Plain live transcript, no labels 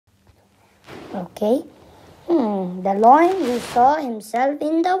Okay. The loin who saw himself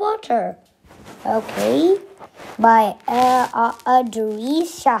in the water. Okay. By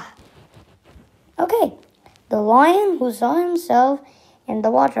Adrisha. Okay. The lion who saw himself in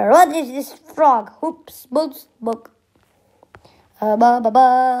the water. What is this frog? Hoops, boops, book.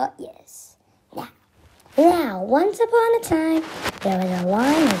 Yes. Now, once upon a time, there was a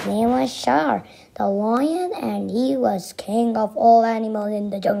lion. His name was Shar, the lion, and he was king of all animals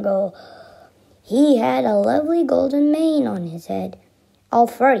in the jungle. He had a lovely golden mane on his head, all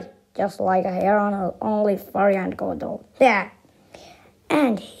furry, just like a hair on a only furry and golden. Yeah.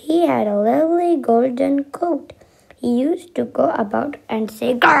 And he had a lovely golden coat. He used to go about and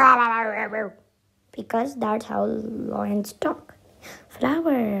say, because that's how lions talk.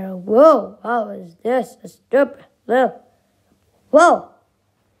 Flower, whoa, how is this? A stupid little. Whoa!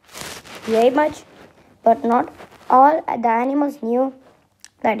 He ate much, but not all the animals knew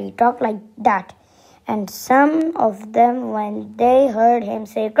that he talked like that. And some of them, when they heard him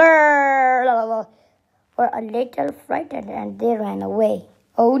say, grrr, were a little frightened and they ran away.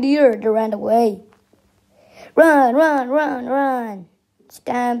 Oh dear, they ran away. Run, run, run, run.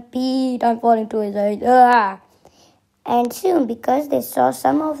 Stampede, I'm falling to his eyes. Ah. And soon, because they saw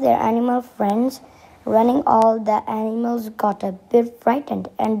some of their animal friends running, all the animals got a bit frightened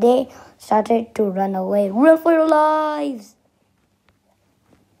and they started to run away. Run for your lives!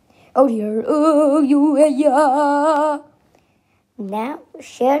 Oh dear, oh yeah. Now,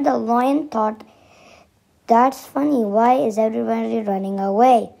 Sher the lion thought, that's funny, why is everybody running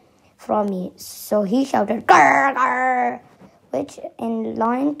away from me? So he shouted, grrr, grrr, which in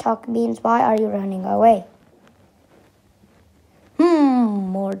lion talk means, why are you running away?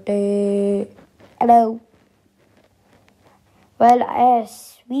 Morty. Hello. Well,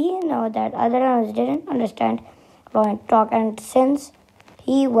 as we know that other animals didn't understand lion talk, and since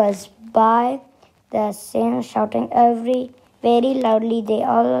he was by the same shouting very loudly, they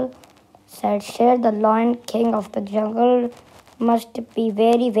all said, Sher the lion, king of the jungle, must be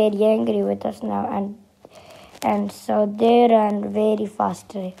very angry with us now. And so they ran very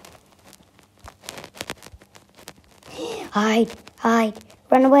fastly. Hide,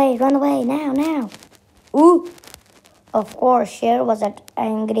 run away, now. Ooh! Of course, Sher wasn't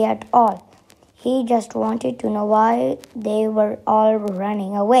angry at all. He just wanted to know why they were all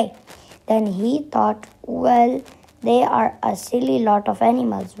running away. Then he thought, well, they are a silly lot of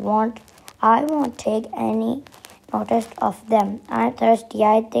animals. I won't take any notice of them. I'm thirsty.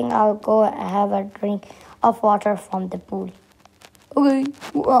 I think I'll go have a drink of water from the pool. Okay.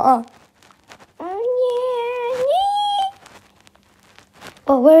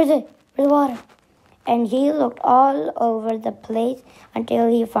 Oh, where is it? Where's the water? And he looked all over the place until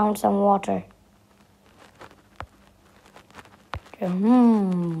he found some water.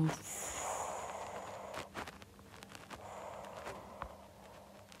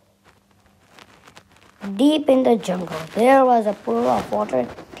 Deep in the jungle, there was a pool of water,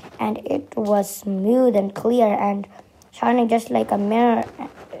 and it was smooth and clear and shining just like a mirror.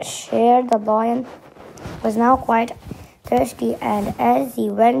 Sher the lion was now quite thirsty, and as he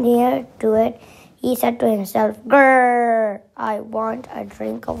went near to it, he said to himself, grrr, I want a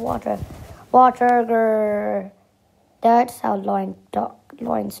drink of water. Water, grrr. That's how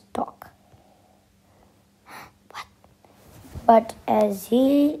lions talk. But as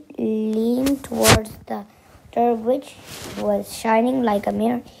he leaned towards the water, which was shining like a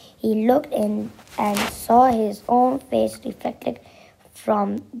mirror, he looked in and saw his own face reflected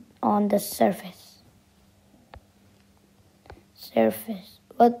on the surface.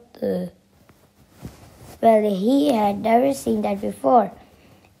 What the? Well, he had never seen that before,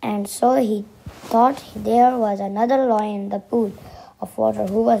 and so he thought there was another lion in the pool of water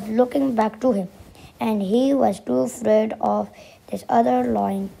who was looking back to him, and he was too afraid of this other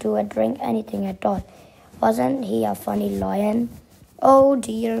lion to drink anything at all. Wasn't he a funny lion? Oh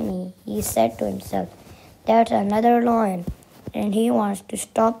dear me, he said to himself, that's another lion, and he wants to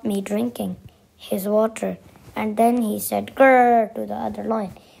stop me drinking his water. And then he said, grrr, to the other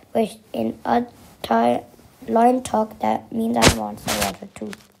lion, which in lion talk, that means I want some water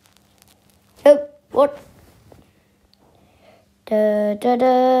too. Oh, what? Da, da,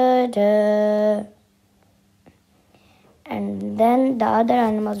 da, da. And then the other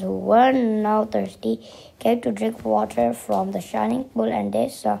animals who were now thirsty came to drink water from the shining pool, and they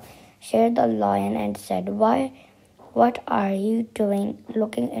saw Sher the lion and said, what are you doing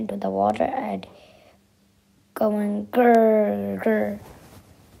looking into the water and going grrr, grrr,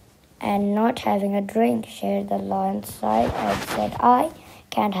 and not having a drink? Sher the lion sighed and said, I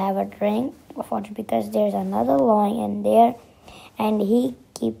can't have a drink of water because there's another lion in there and he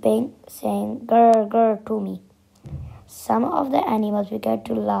keeping saying grr grr to me. Some of the animals began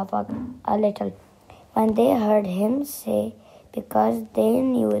to laugh a little when they heard him say, because they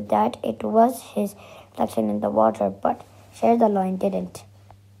knew that it was his reflection in the water, but Sher the lion didn't.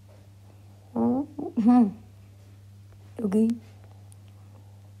 Okay.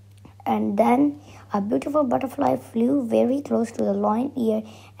 And then a beautiful butterfly flew very close to the lion's ear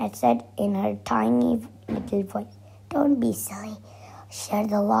and said in her tiny little voice, "Don't be silly, Sher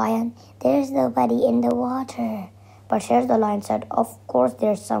the lion. There's nobody in the water." But Sher the lion said, "Of course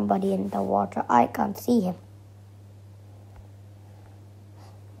there's somebody in the water. I can't see him."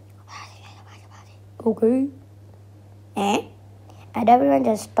 Okay. And everyone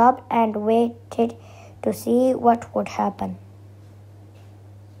just stopped and waited to see what would happen.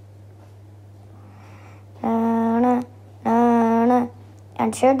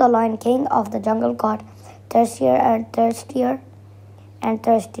 And Sher the lion, king of the jungle, got thirstier and thirstier and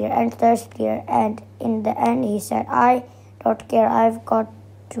thirstier and thirstier, and in the end he said, "I don't care, I've got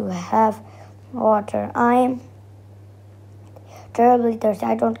to have water. I'm terribly thirsty.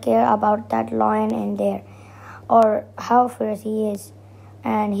 I don't care about that lion in there or how fierce he is."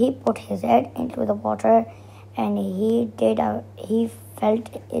 And he put his head into the water, and he felt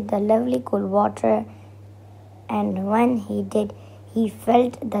the lovely cool water. And when he did, he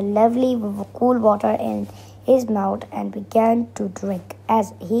felt the lovely cool water in his mouth and began to drink.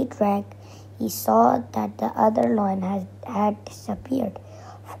 As he drank, he saw that the other lion had disappeared.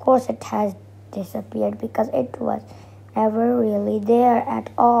 Of course it has disappeared, because it was never really there at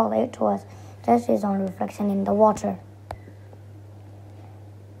all. It was just his own reflection in the water.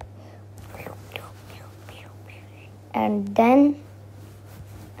 And then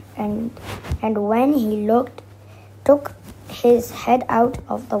when he took his head out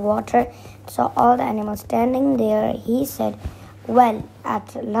of the water, saw all the animals standing there, he said, "Well,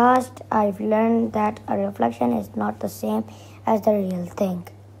 at last I've learned that a reflection is not the same as the real thing."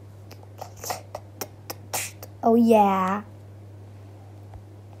 Oh yeah.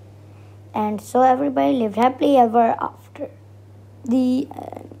 And so everybody lived happily ever after. The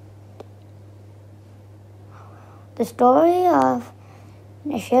end. The story of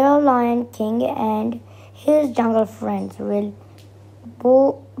Sher Lion King and his jungle friends will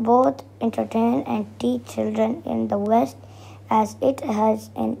both entertain and teach children in the West, as it has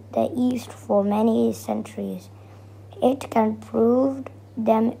in the East for many centuries. It can provide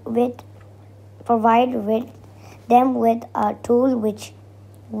them with a tool with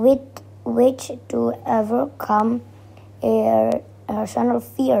which to overcome irrational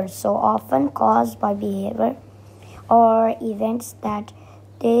fears so often caused by behavior or events that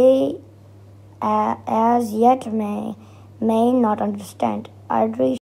they as yet may not understand.